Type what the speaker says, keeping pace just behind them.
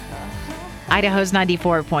Idaho's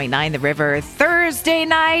 94.9 The River, Thursday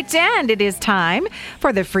night, and it is time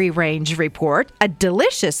for the Free Range Report. A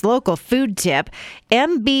delicious local food tip,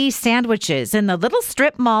 MB Sandwiches in the Little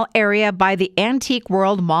Strip Mall area by the Antique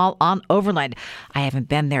World Mall on Overland. I haven't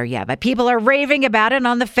been there yet, but people are raving about it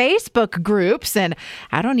on the Facebook groups, and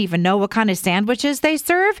I don't even know what kind of sandwiches they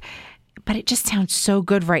serve. But it just sounds so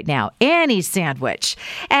good right now. Any sandwich.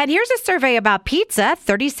 And here's a survey about pizza.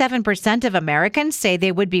 37% of Americans say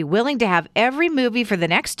they would be willing to have every movie for the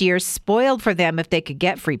next year spoiled for them if they could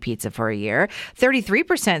get free pizza for a year.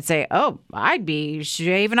 33% say, oh, I'd be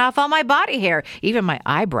shaving off all my body hair, even my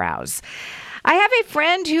eyebrows. I have a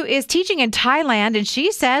friend who is teaching in Thailand, and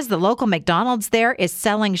she says the local McDonald's there is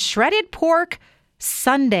selling shredded pork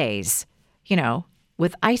sundaes,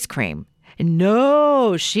 with ice cream.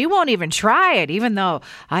 No, she won't even try it, even though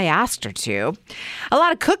I asked her to. A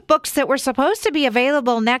lot of cookbooks that were supposed to be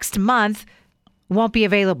available next month won't be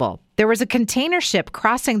available. There was a container ship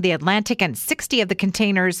crossing the Atlantic and 60 of the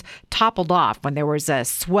containers toppled off when there was a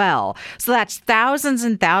swell. So that's thousands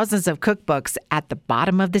and thousands of cookbooks at the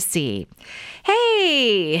bottom of the sea.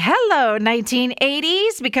 Hey, hello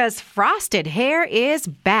 1980s, because frosted hair is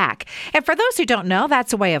back. And for those who don't know,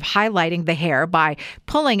 that's a way of highlighting the hair by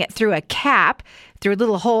pulling it through a cap, through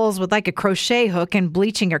little holes with like a crochet hook, and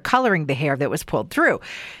bleaching or coloring the hair that was pulled through.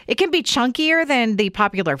 It can be chunkier than the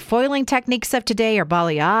popular foiling techniques of today or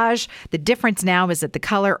balayage. The difference now is that the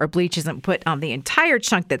color or bleach isn't put on the entire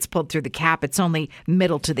chunk that's pulled through the cap. It's only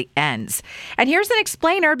middle to the ends. And here's an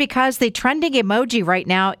explainer, because the trending emoji right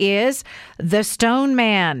now is the Stone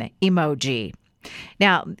Man emoji.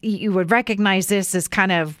 Now, you would recognize this as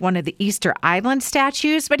kind of one of the Easter Island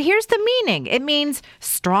statues, but here's the meaning. It means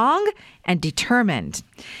strong and determined.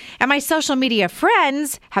 And my social media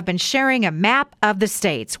friends have been sharing a map of the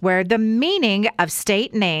states where the meaning of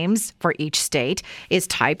state names for each state is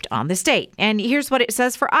typed on the state. And here's what it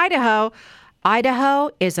says for Idaho. Idaho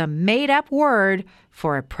is a made-up word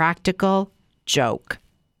for a practical joke.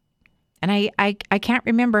 And I can't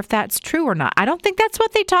remember if that's true or not. I don't think that's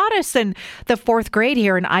what they taught us in the fourth grade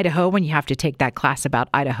here in Idaho when you have to take that class about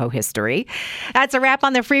Idaho history. That's a wrap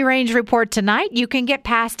on the Free Range Report tonight. You can get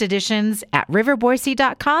past editions at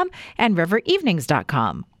riverboise.com and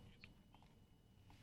riverevenings.com.